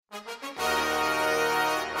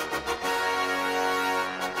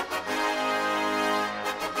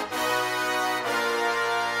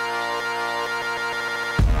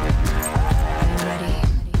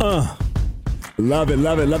Love it,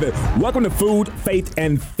 love it, love it. Welcome to Food, Faith,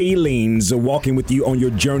 and Feelings, walking with you on your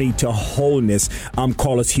journey to wholeness. I'm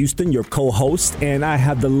Carlos Houston, your co-host, and I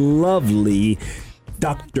have the lovely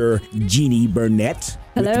Dr. Jeannie Burnett.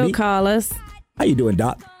 Hello, Carlos. How you doing,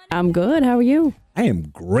 Doc? I'm good. How are you? I am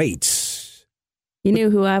great. You knew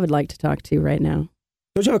who I would like to talk to right now.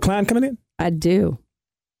 Don't you have a client coming in? I do.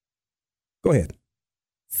 Go ahead.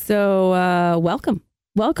 So, welcome,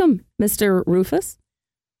 Mr. Rufus.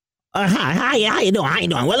 Hi, how you doing?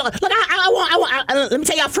 Well, look, let me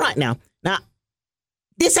tell you up front now. Now,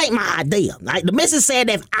 this ain't my idea. Like, the missus said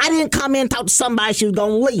that if I didn't come in and talk to somebody, she was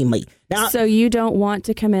going to leave me. Now, So you don't want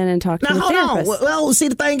to come in and talk to a hold therapist? on. Well, see,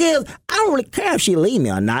 the thing is, I don't really care if she leave me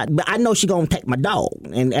or not, but I know she's going to take my dog,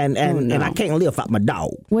 and I can't live without my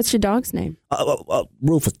dog. What's your dog's name?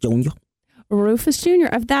 Rufus Jr. Rufus Jr.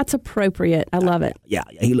 If that's appropriate, I love it. Yeah,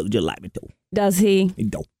 he looks just like me, too. Does he? He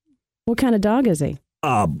don't. What kind of dog is he?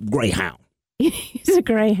 Greyhound. He's a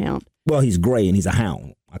greyhound. Well, he's gray and he's a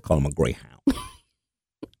hound. I call him a greyhound.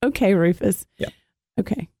 Okay, Rufus. Yeah.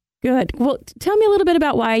 Okay, good. Well, tell me a little bit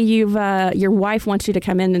about why your wife wants you to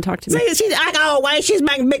come in and talk to me. See, she's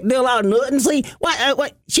making a big deal out of nothing. See,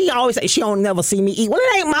 what she always say she don't never see me eat. Well,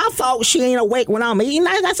 it ain't my fault she ain't awake when I'm eating.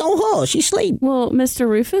 That's on her. She sleep. Well, Mr.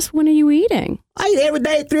 Rufus, when are you eating? I eat every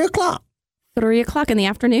day at 3 o'clock 3 o'clock in the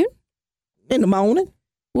afternoon? in the morning.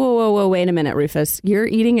 Whoa, wait a minute, Rufus. You're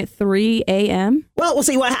eating at 3 a.m.? Well,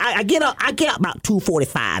 see, I get up about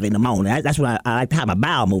 2:45 in the morning. That's when I like to have my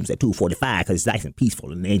bowel movements at 2:45 because it's nice and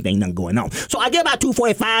peaceful and there ain't nothing going on. So I get about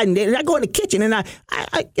 2:45 and then I go in the kitchen and I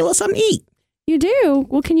get a little something to eat. You do?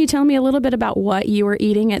 Well, can you tell me a little bit about what you were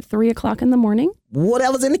eating at 3 o'clock in the morning?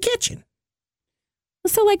 Whatever's in the kitchen.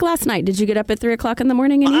 So, like last night, did you get up at 3 o'clock in the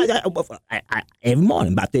morning and eat? I every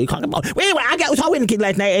morning, about 3 o'clock in the morning. Well, anyway, I was in the kitchen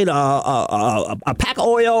last night. I ate a pack of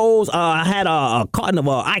Oreos. I had a carton of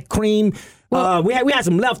ice cream. We had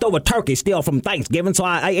some leftover turkey still from Thanksgiving, so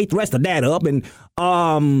I ate the rest of that up. And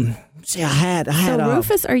see, I had. So,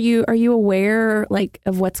 Rufus, are you aware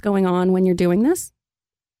of what's going on when you're doing this?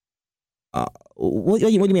 What do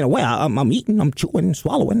you mean aware? I'm eating, I'm chewing,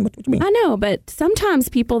 swallowing. What do you mean? I know, but sometimes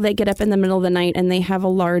people, they get up in the middle of the night and they have a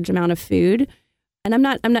large amount of food. And I'm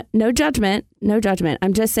not, no judgment.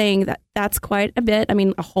 I'm just saying that's quite a bit. I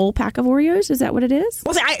mean, a whole pack of Oreos, is that what it is?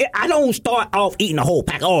 Well, see, I don't start off eating a whole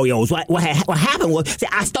pack of Oreos. What happened was, see,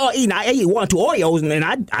 I start eating, I ate 1 or 2 Oreos, and then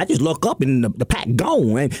I just look up and the pack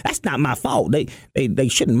gone. And that's not my fault. They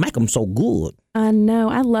shouldn't make them so good. I know.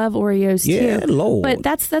 I love Oreos, too. Yeah, Lord. But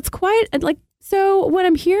that's quite, so what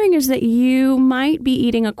I'm hearing is that you might be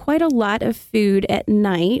eating quite a lot of food at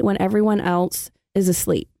night when everyone else is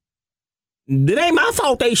asleep. It ain't my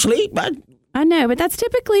fault they sleep. I know, but that's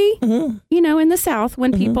typically, in the South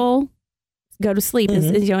when people go to sleep is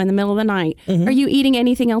in the middle of the night. Are you eating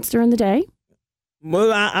anything else during the day?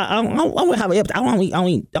 Well, I don't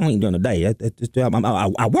eat during the day.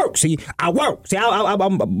 I work. See, I'm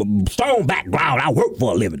strong background. I work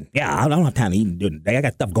for a living. Yeah, I don't have time to eat during the day. I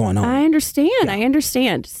got stuff going on. I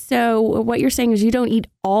understand. So what you're saying is you don't eat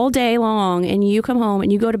all day long, and you come home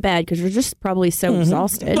and you go to bed because you're just probably so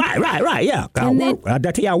exhausted. Right. Yeah, I work. I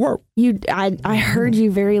tell you, I work. I heard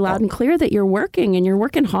you very loud and clear that you're working and you're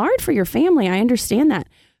working hard for your family. I understand that.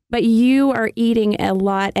 But you are eating a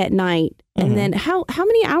lot at night. And then how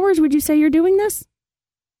many hours would you say you're doing this?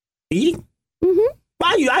 Eating?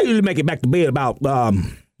 I usually make it back to bed about, I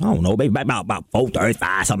don't know, maybe about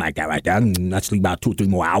 4:35, something like that right there. I sleep about 2 or 3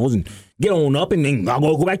 more hours and get on up and then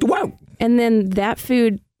I'll go back to work. And then that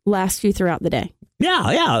food lasts you throughout the day?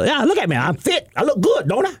 Yeah. Look at me. I'm fit. I look good,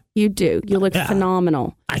 don't I? You do. You look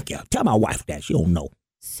phenomenal. Thank you. Tell my wife that. She don't know.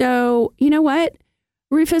 So, you know what?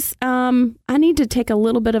 Rufus, I need to take a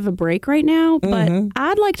little bit of a break right now, but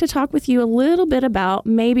I'd like to talk with you a little bit about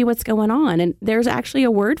maybe what's going on. And there's actually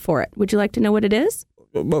a word for it. Would you like to know what it is?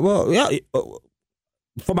 Well, yeah.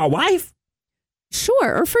 For my wife?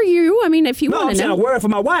 Sure. Or for you. I mean, if you want to know. I'm saying a word for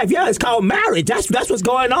my wife. Yeah, it's called marriage. That's what's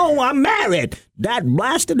going on. I'm married. That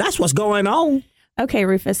blasted, that's what's going on. Okay,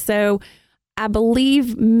 Rufus. So I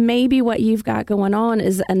believe maybe what you've got going on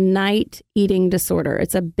is a night eating disorder.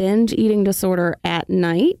 It's a binge eating disorder at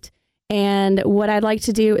night. And what I'd like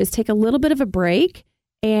to do is take a little bit of a break,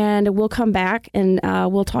 and we'll come back and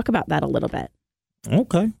we'll talk about that a little bit.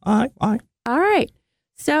 Okay. All right.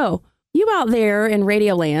 So you out there in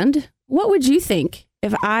Radioland, what would you think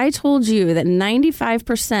if I told you that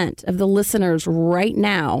 95% of the listeners right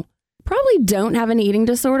now probably don't have an eating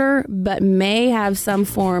disorder, but may have some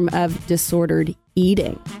form of disordered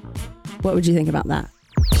eating? What would you think about that?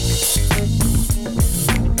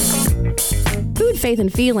 Food, Faith,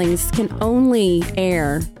 and Feelings can only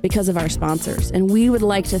air because of our sponsors. And we would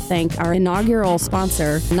like to thank our inaugural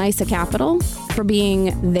sponsor, NYSA Capital, for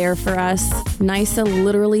being there for us. NYSA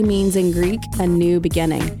literally means in Greek, a new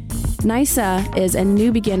beginning. NYSA is a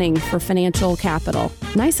new beginning for financial capital.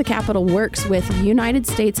 NYSA Capital works with United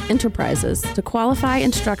States enterprises to qualify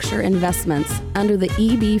and structure investments under the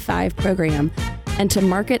EB-5 program and to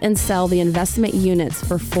market and sell the investment units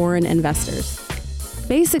for foreign investors.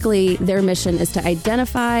 Basically, their mission is to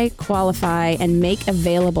identify, qualify, and make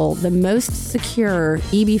available the most secure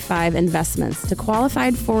EB-5 investments to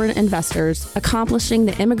qualified foreign investors, accomplishing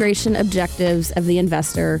the immigration objectives of the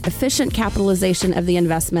investor, efficient capitalization of the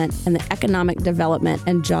investment, and the economic development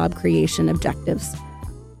and job creation objectives.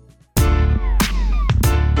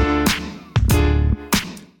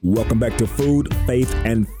 Welcome back to Food, Faith,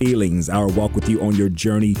 and Feelings, our walk with you on your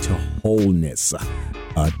journey to wholeness.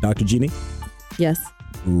 Dr. Jeannie? Yes.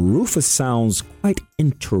 Rufus sounds quite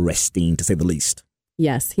interesting, to say the least.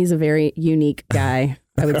 Yes, he's a very unique guy.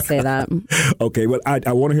 I would say that. Okay, well,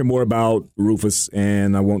 I want to hear more about Rufus,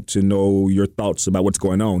 and I want to know your thoughts about what's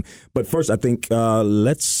going on. But first, I think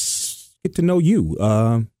let's get to know you.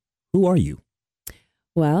 Who are you?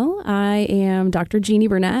 Well, I am Dr. Jeannie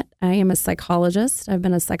Burnett. I am a psychologist. I've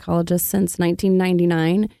been a psychologist since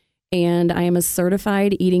 1999, and I am a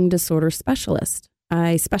certified eating disorder specialist.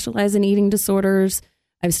 I specialize in eating disorders.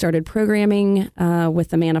 I've started programming with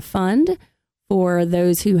the Manna Fund for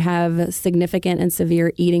those who have significant and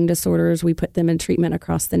severe eating disorders. We put them in treatment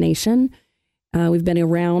across the nation. We've been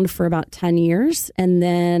around for about 10 years. And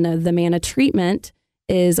then the Manna Treatment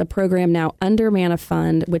is a program now under Manna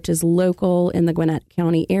Fund, which is local in the Gwinnett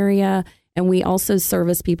County area. And we also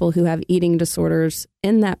service people who have eating disorders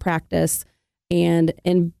in that practice. And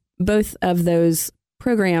in both of those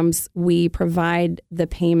programs, we provide the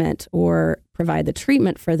payment or provide the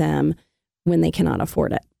treatment for them when they cannot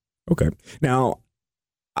afford it. Okay. Now,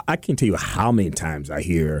 I can't tell you how many times I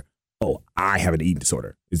hear, oh, I have an eating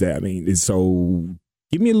disorder. So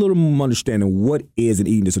give me a little more understanding. What is an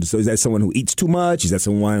eating disorder? So is that someone who eats too much? Is that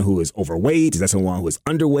someone who is overweight? Is that someone who is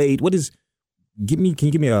underweight? Can you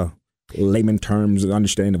give me a layman terms of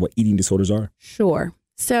understanding of what eating disorders are? Sure.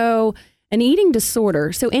 So an eating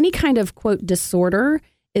disorder, so any kind of, quote, disorder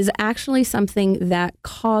is actually something that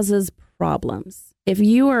causes problems. If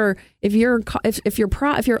you're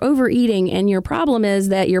overeating and your problem is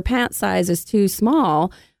that your pant size is too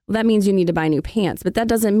small, well, that means you need to buy new pants. But that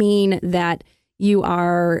doesn't mean that you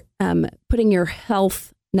are putting your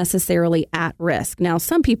health necessarily at risk. Now,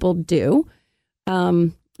 some people do,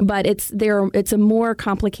 but it's a more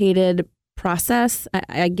complicated process.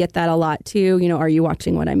 I get that a lot too. You know, are you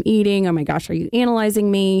watching what I'm eating? Oh my gosh, are you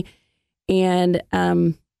analyzing me? And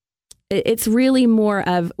it's really more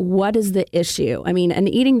of what is the issue? I mean, an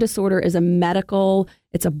eating disorder is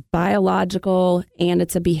it's a biological, and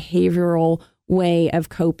it's a behavioral way of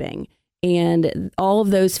coping. And all of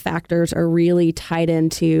those factors are really tied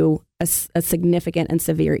into a significant and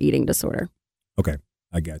severe eating disorder. Okay,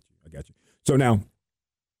 I got you. So now,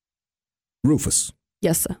 Rufus.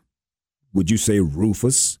 Yes, sir. Would you say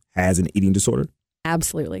Rufus has an eating disorder?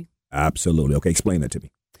 Absolutely. Absolutely. Okay, explain that to me.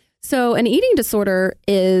 So an eating disorder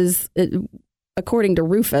is, according to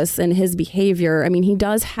Rufus and his behavior, I mean, he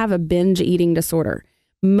does have a binge eating disorder.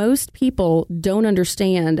 Most people don't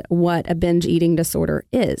understand what a binge eating disorder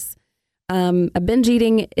is. A binge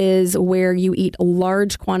eating is where you eat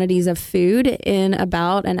large quantities of food in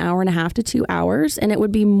about an hour and a half to 2 hours, and it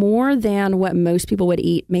would be more than what most people would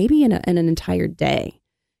eat maybe in an entire day.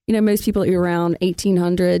 You know, most people eat around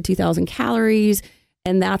 1,800, 2,000 calories,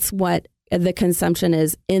 and that's what the consumption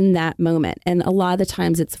is in that moment. And a lot of the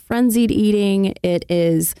times it's frenzied eating. It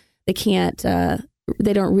is, they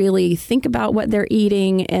don't really think about what they're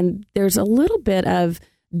eating. And there's a little bit of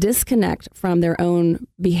disconnect from their own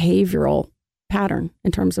behavioral pattern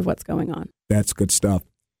in terms of what's going on. That's good stuff.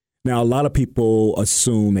 Now, a lot of people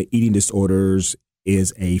assume that eating disorders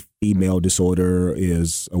is a female disorder,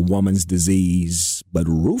 is a woman's disease. But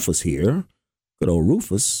Rufus here, good old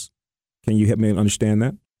Rufus, can you help me understand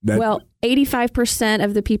that? Well, 85%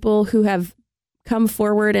 of the people who have come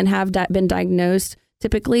forward and have been diagnosed,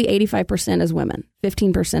 typically 85% is women,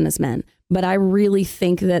 15% is men. But I really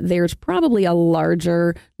think that there's probably a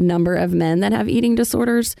larger number of men that have eating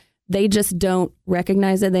disorders. They just don't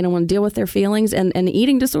recognize it. They don't want to deal with their feelings. And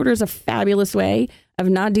eating disorder is a fabulous way of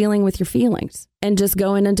not dealing with your feelings and just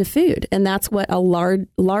going into food. And that's what a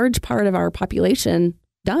large part of our population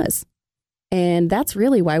does. And that's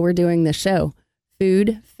really why we're doing this show,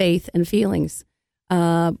 Food, Faith, and Feelings.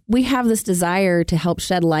 We have this desire to help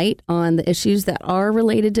shed light on the issues that are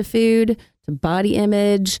related to food, to body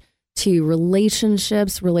image, to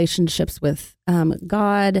relationships with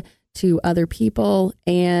God, to other people.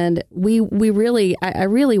 And I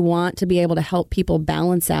really want to be able to help people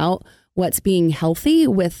balance out what's being healthy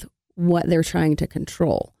with what they're trying to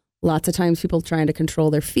control. Lots of times people trying to control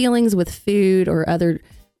their feelings with food or other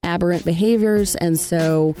aberrant behaviors. And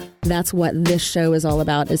so that's what this show is all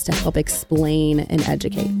about, is to help explain and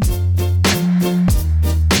educate.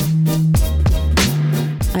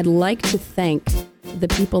 I'd like to thank the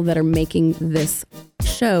people that are making this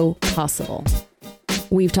show possible.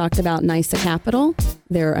 We've talked about NYSA Capital.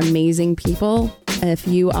 They're amazing people. If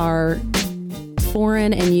you are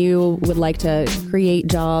foreign and you would like to create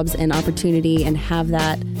jobs and opportunity and have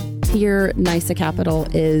that here, NYSA Capital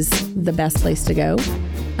is the best place to go.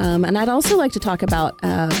 And I'd also like to talk about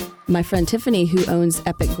my friend Tiffany, who owns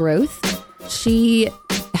Epic Growth. She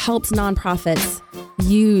helps nonprofits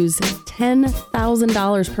use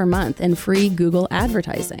 $10,000 per month in free Google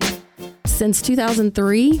advertising. Since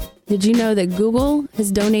 2003, did you know that Google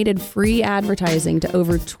has donated free advertising to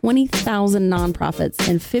over 20,000 nonprofits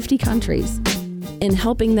in 50 countries, in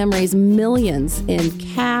helping them raise millions in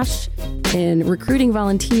cash, in recruiting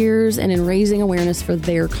volunteers, and in raising awareness for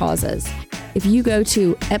their causes? If you go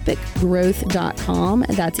to epicgrowth.com,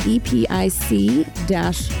 that's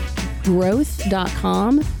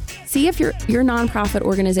EPIC-growth.com, see if your nonprofit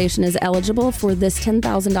organization is eligible for this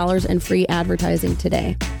 $10,000 in free advertising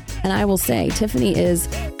today. And I will say, Tiffany is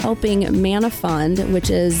helping Manna Fund,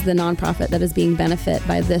 which is the nonprofit that is being benefited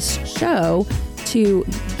by this show, to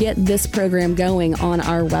get this program going on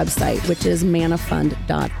our website, which is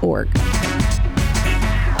mannafund.org.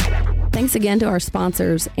 Thanks again to our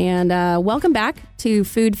sponsors, and welcome back to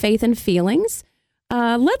Food, Faith, and Feelings.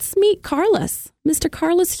 Let's meet Carlos, Mr.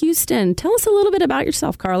 Carlos Houston. Tell us a little bit about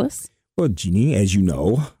yourself, Carlos. Well, Jeannie, as you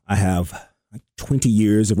know, I have 20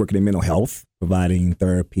 years of working in mental health, providing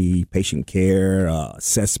therapy, patient care,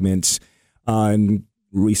 assessments, and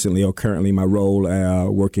recently or currently my role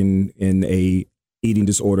working in a eating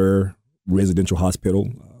disorder residential hospital,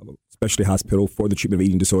 especially hospital for the treatment of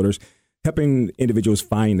eating disorders, helping individuals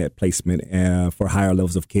find that placement for higher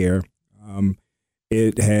levels of care.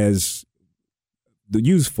 It has the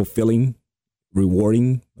use fulfilling,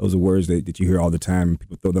 rewarding. Those are words that you hear all the time.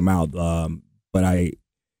 People throw them out. But I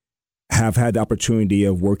have had the opportunity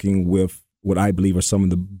of working with what I believe are some of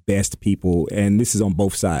the best people. And this is on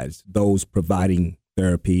both sides, those providing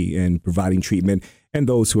therapy and providing treatment and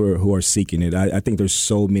those who are seeking it. I think there's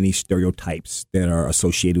so many stereotypes that are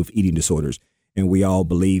associated with eating disorders. And we all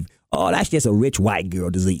believe, oh, that's just a rich white girl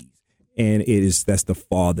disease. And that's the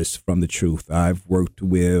farthest from the truth. I've worked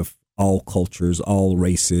with all cultures, all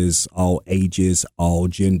races, all ages, all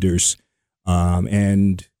genders,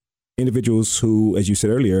 and individuals who, as you said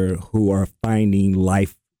earlier, who are finding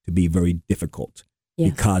life to be very difficult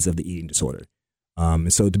because of the eating disorder.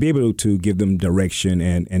 And so to be able to give them direction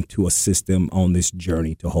and to assist them on this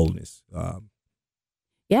journey to wholeness.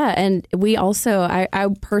 Yeah, and we also, I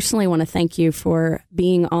personally want to thank you for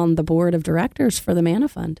being on the board of directors for the Manna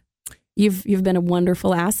Fund. You've been a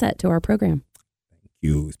wonderful asset to our program. Thank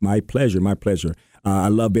you. It's my pleasure. My pleasure. I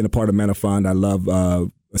love being a part of Manna Fund. I love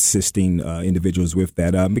assisting individuals with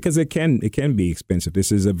that because it can be expensive.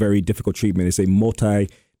 This is a very difficult treatment. It's a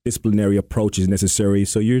multidisciplinary approach is necessary.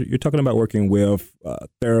 So you're talking about working with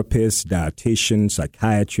therapists, dietitians,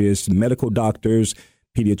 psychiatrists, medical doctors,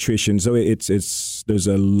 pediatricians. So there's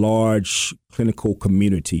a large clinical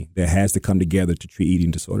community that has to come together to treat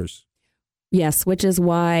eating disorders. Yes, which is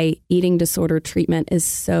why eating disorder treatment is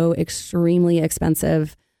so extremely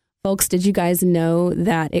expensive. Folks, did you guys know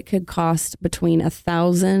that it could cost between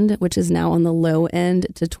 $1,000, which is now on the low end,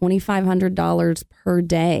 to $2,500 per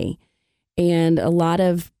day? And a lot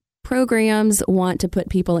of programs want to put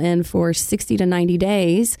people in for 60 to 90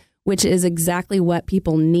 days, which is exactly what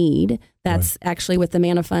people need. That's actually with the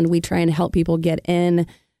Manna Fund. We try and help people get in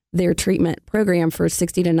their treatment program for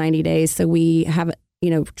 60 to 90 days. So we have,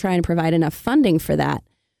 try and provide enough funding for that.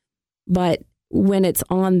 But when it's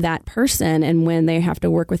on that person and when they have to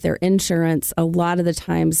work with their insurance, a lot of the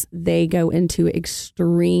times they go into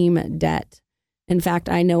extreme debt. In fact,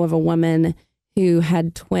 I know of a woman who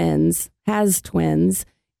has twins,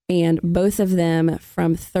 and both of them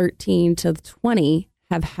from 13 to 20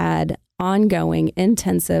 have had ongoing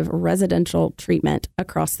intensive residential treatment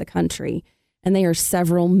across the country. And they are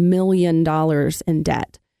several $1 million in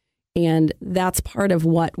debt. And that's part of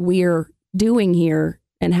what we're doing here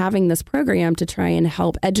and having this program to try and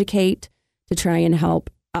help educate, to try and help,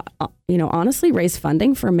 honestly raise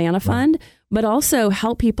funding for Manna Fund, but also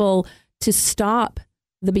help people to stop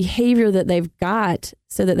the behavior that they've got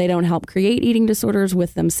so that they don't help create eating disorders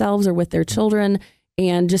with themselves or with their children,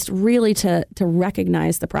 and just really to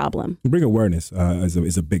recognize the problem. Bring awareness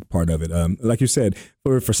is a big part of it. Like you said,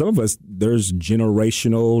 for some of us, there's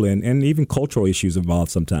generational and even cultural issues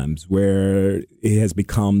involved sometimes where it has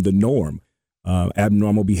become the norm.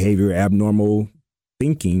 Abnormal behavior, abnormal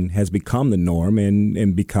thinking has become the norm.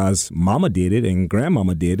 And because mama did it and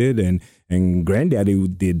grandmama did it and granddaddy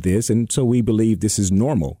did this. And so we believe this is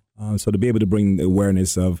normal. So to be able to bring the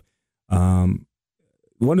awareness of one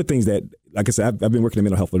of the things that, like I said, I've been working in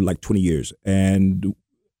mental health for like 20 years and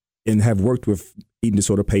have worked with eating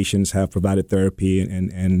disorder patients, have provided therapy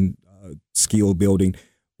and skill building.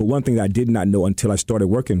 But one thing that I did not know until I started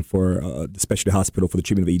working for the specialty hospital for the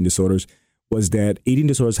treatment of eating disorders was that eating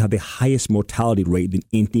disorders have the highest mortality rate than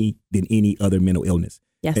any other mental illness.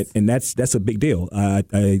 Yes. And that's a big deal.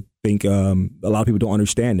 I think a lot of people don't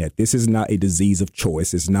understand that. This is not a disease of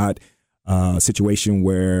choice. It's not a situation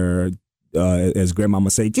where as grandmama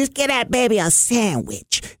say, just get that baby a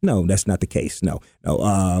sandwich. No, that's not the case. No.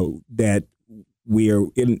 That we are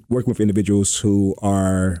working with individuals who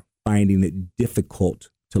are finding it difficult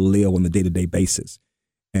to live on a day-to-day basis.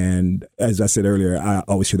 And as I said earlier, I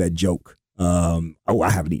always hear that joke, I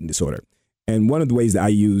have an eating disorder. And one of the ways that I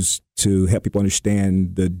use to help people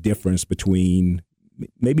understand the difference between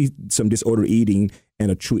maybe some disordered eating and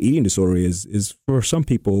a true eating disorder is for some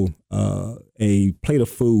people, a plate of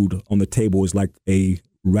food on the table is like a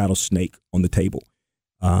rattlesnake on the table.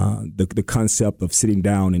 The concept of sitting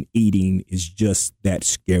down and eating is just that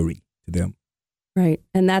scary to them. Right.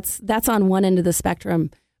 And that's on one end of the spectrum.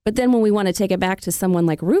 But then when we want to take it back to someone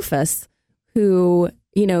like Rufus, who,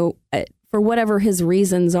 for whatever his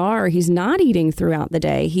reasons are, he's not eating throughout the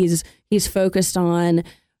day. He's focused on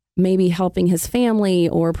maybe helping his family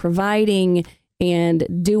or providing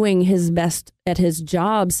and doing his best at his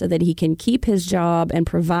job so that he can keep his job and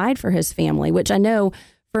provide for his family, which I know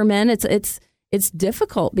for men, it's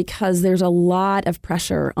difficult because there's a lot of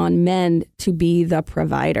pressure on men to be the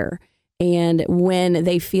provider. And when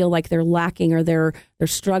they feel like they're lacking or they're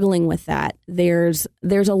struggling with that, there's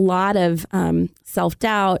a lot of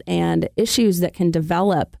self-doubt and issues that can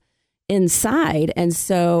develop inside. And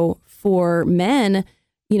so for men,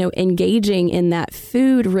 engaging in that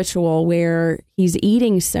food ritual where he's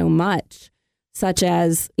eating so much, such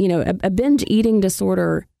as, a binge eating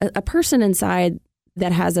disorder, a person inside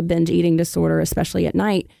that has a binge eating disorder, especially at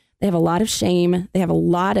night, they have a lot of shame, they have a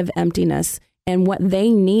lot of emptiness. And what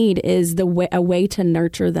they need is a way to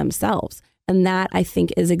nurture themselves. And that, I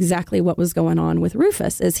think, is exactly what was going on with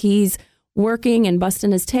Rufus, is he's working and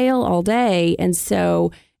busting his tail all day. And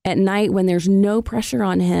so at night, when there's no pressure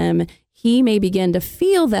on him, he may begin to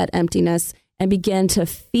feel that emptiness and begin to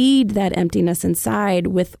feed that emptiness inside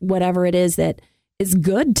with whatever it is that is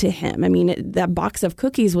good to him. I mean, that box of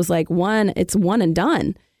cookies was like it's one and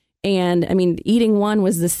done. And I mean, eating one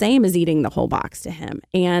was the same as eating the whole box to him.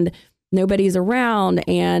 And nobody's around,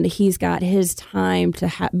 and he's got his time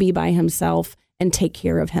to be by himself and take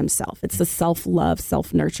care of himself. It's the self-love,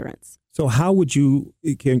 self-nurturance. So how would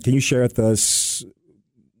can you share with us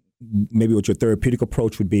maybe what your therapeutic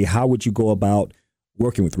approach would be? How would you go about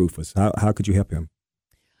working with Rufus? How could you help him?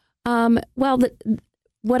 Well,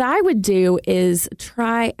 what I would do is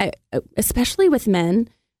try, especially with men,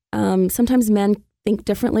 sometimes men think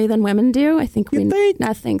differently than women do. I think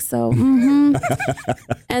I think so. Mm-hmm.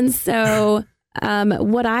 And so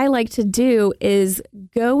what I like to do is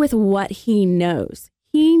go with what he knows.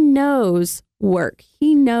 He knows work.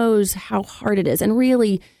 He knows how hard it is, and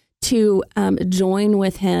really to join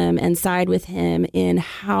with him and side with him in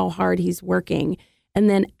how hard he's working, and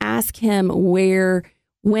then ask him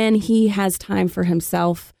when he has time for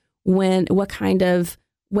himself, what kind of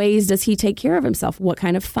ways does he take care of himself? What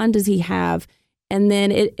kind of fun does he have? And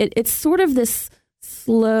then it's sort of this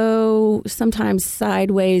slow, sometimes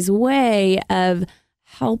sideways way of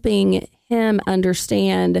helping him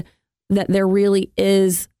understand that there really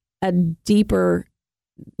is a deeper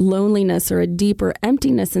loneliness or a deeper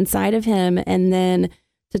emptiness inside of him, and then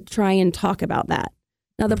to try and talk about that.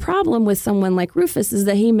 Now, the problem with someone like Rufus is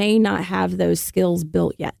that he may not have those skills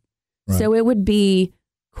built yet. Right. So it would be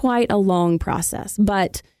quite a long process.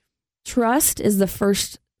 But trust is the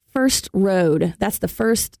first road. That's the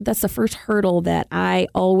first hurdle that I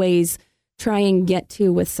always try and get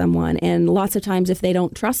to with someone. And lots of times, if they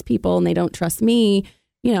don't trust people and they don't trust me,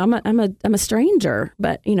 I'm a stranger.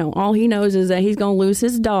 But all he knows is that he's going to lose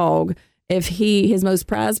his dog his most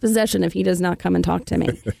prized possession, if he does not come and talk to me.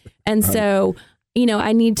 And so,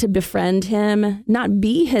 I need to befriend him, not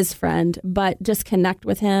be his friend, but just connect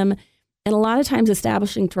with him. And a lot of times,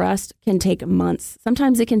 establishing trust can take months.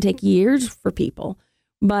 Sometimes it can take years for people,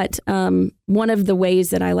 But one of the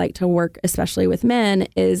ways that I like to work, especially with men,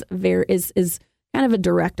 is kind of a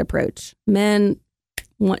direct approach. Men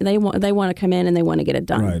they want to come in and they want to get it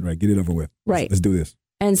done. Right. Get it over with. Right. Let's do this.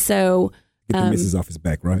 And so Get the missus off his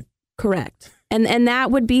back, right? Correct. And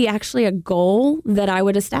that would be actually a goal that I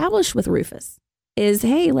would establish with Rufus is,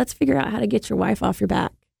 hey, let's figure out how to get your wife off your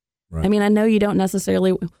back. Right. I mean, I know you don't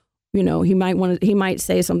necessarily, he might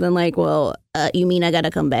say something like, well, you mean I got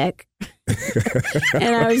to come back?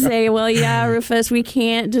 And I would say, well, yeah, Rufus, we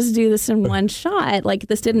can't just do this in one shot. Like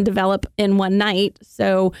this didn't develop in one night.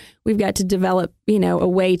 So we've got to develop,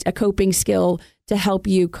 a coping skill to help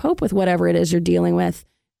you cope with whatever it is you're dealing with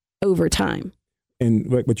over time.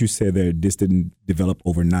 And what you said there, this didn't develop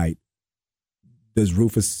overnight. Does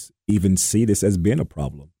Rufus even see this as being a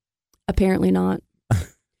problem? Apparently not.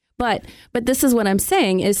 But this is what I'm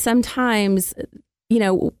saying is sometimes,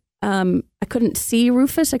 I couldn't see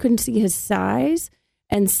Rufus. I couldn't see his size.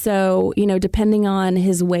 And so, depending on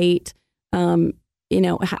his weight, I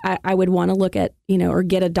would want to look at, or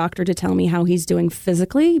get a doctor to tell me how he's doing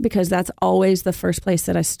physically, because that's always the first place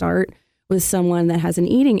that I start with someone that has an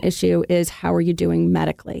eating issue is how are you doing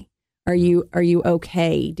medically? Are you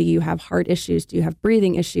okay? Do you have heart issues? Do you have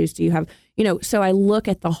breathing issues? Do you have, so I look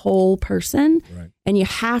at the whole person. Right. And you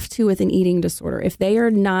have to with an eating disorder. If they are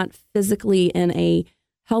not physically in a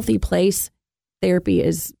healthy place, therapy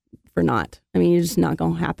is for naught. I mean, it's just not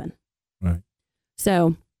going to happen. Right.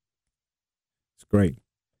 So. It's great.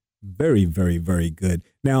 Very, very, very good.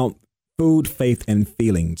 Now, food, faith, and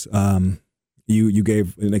feelings. You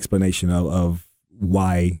gave an explanation of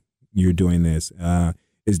why you're doing this.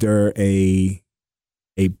 Is there a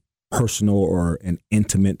personal or an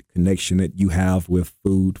intimate connection that you have with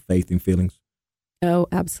food, faith, and feelings? Oh,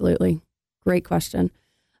 absolutely. Great question.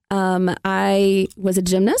 I was a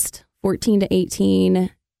gymnast, 14 to 18,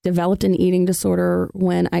 developed an eating disorder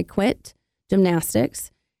when I quit gymnastics,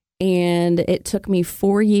 and it took me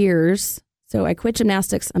 4 years. So I quit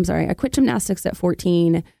gymnastics at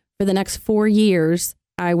 14. For the next 4 years,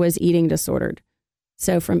 I was eating disordered.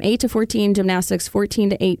 So from 8 to 14, gymnastics,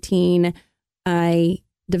 14 to 18, I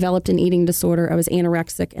developed an eating disorder. I was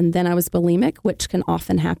anorexic, and then I was bulimic, which can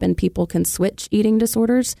often happen. People can switch eating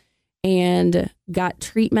disorders, and got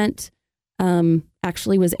treatment.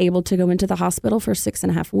 Actually was able to go into the hospital for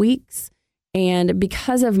 6.5 weeks. And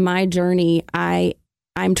because of my journey,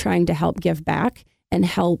 I'm trying to help give back and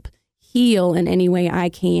help heal in any way I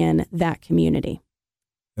can that community.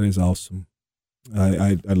 That is awesome.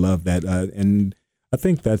 I love that. And I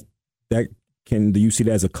think do you see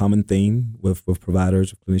that as a common theme with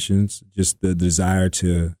providers, clinicians, just the desire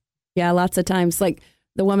to? Yeah, lots of times. Like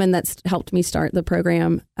the woman that's helped me start the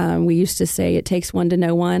program, we used to say it takes one to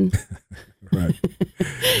know one. Right.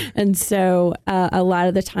 And so a lot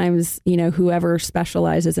of the times, whoever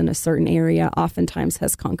specializes in a certain area oftentimes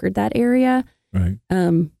has conquered that area. Right.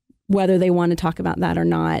 Whether they want to talk about that or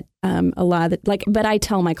not. A lot of but I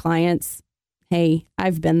tell my clients, hey,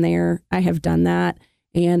 I've been there. I have done that.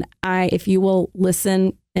 And if you will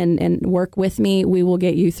listen and work with me, we will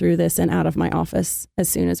get you through this and out of my office as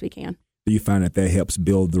soon as we can. Do you find that helps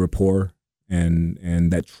build the rapport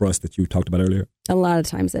and that trust that you talked about earlier? A lot of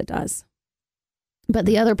times it does. But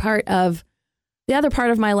the other part of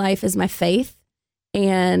my life is my faith.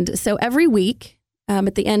 And so every week,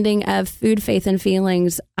 at the ending of Food, Faith, and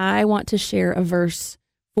Feelings, I want to share a verse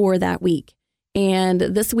for that week. And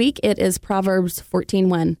this week it is Proverbs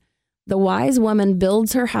 14:1. The wise woman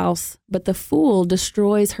builds her house, but the fool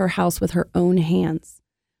destroys her house with her own hands.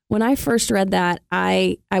 When I first read that,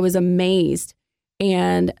 I was amazed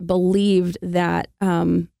and believed that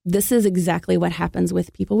this is exactly what happens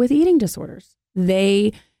with people with eating disorders.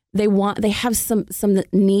 They have some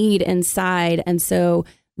need inside, and so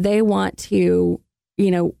they want to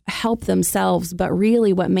help themselves. But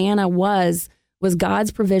really, what manna was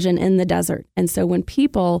God's provision in the desert. And so when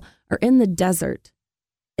people are in the desert,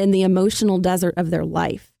 in the emotional desert of their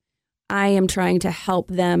life, I am trying to help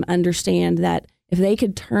them understand that if they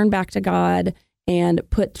could turn back to God and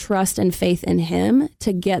put trust and faith in Him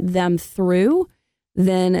to get them through,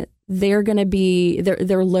 then they're going to be,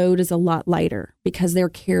 their load is a lot lighter because they're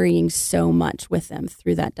carrying so much with them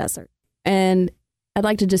through that desert. And I'd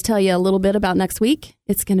like to just tell you a little bit about next week.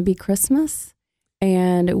 It's going to be Christmas,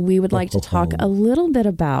 and we would like to talk a little bit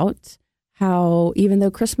about how even though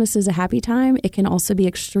Christmas is a happy time, it can also be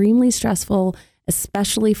extremely stressful,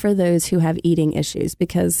 especially for those who have eating issues,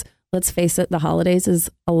 because let's face it, the holidays is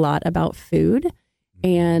a lot about food.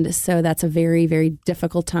 And so that's a very, very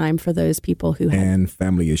difficult time for those people who have... And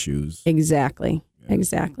family issues. Exactly. Yeah.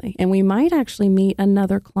 Exactly. And we might actually meet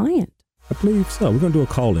another client. I believe so. We're going to do a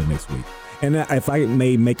call-in next week. And if I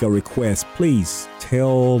may make a request, please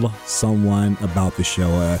tell someone about the show.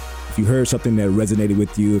 If you heard something that resonated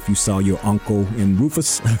with you, if you saw your uncle in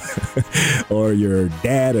Rufus or your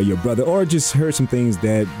dad or your brother, or just heard some things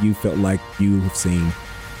that you felt like you have seen,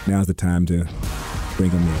 now's the time to bring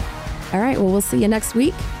them in. All right. Well, we'll see you next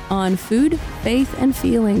week on Food, Faith, and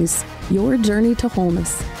Feelings, your journey to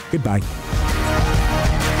wholeness. Goodbye.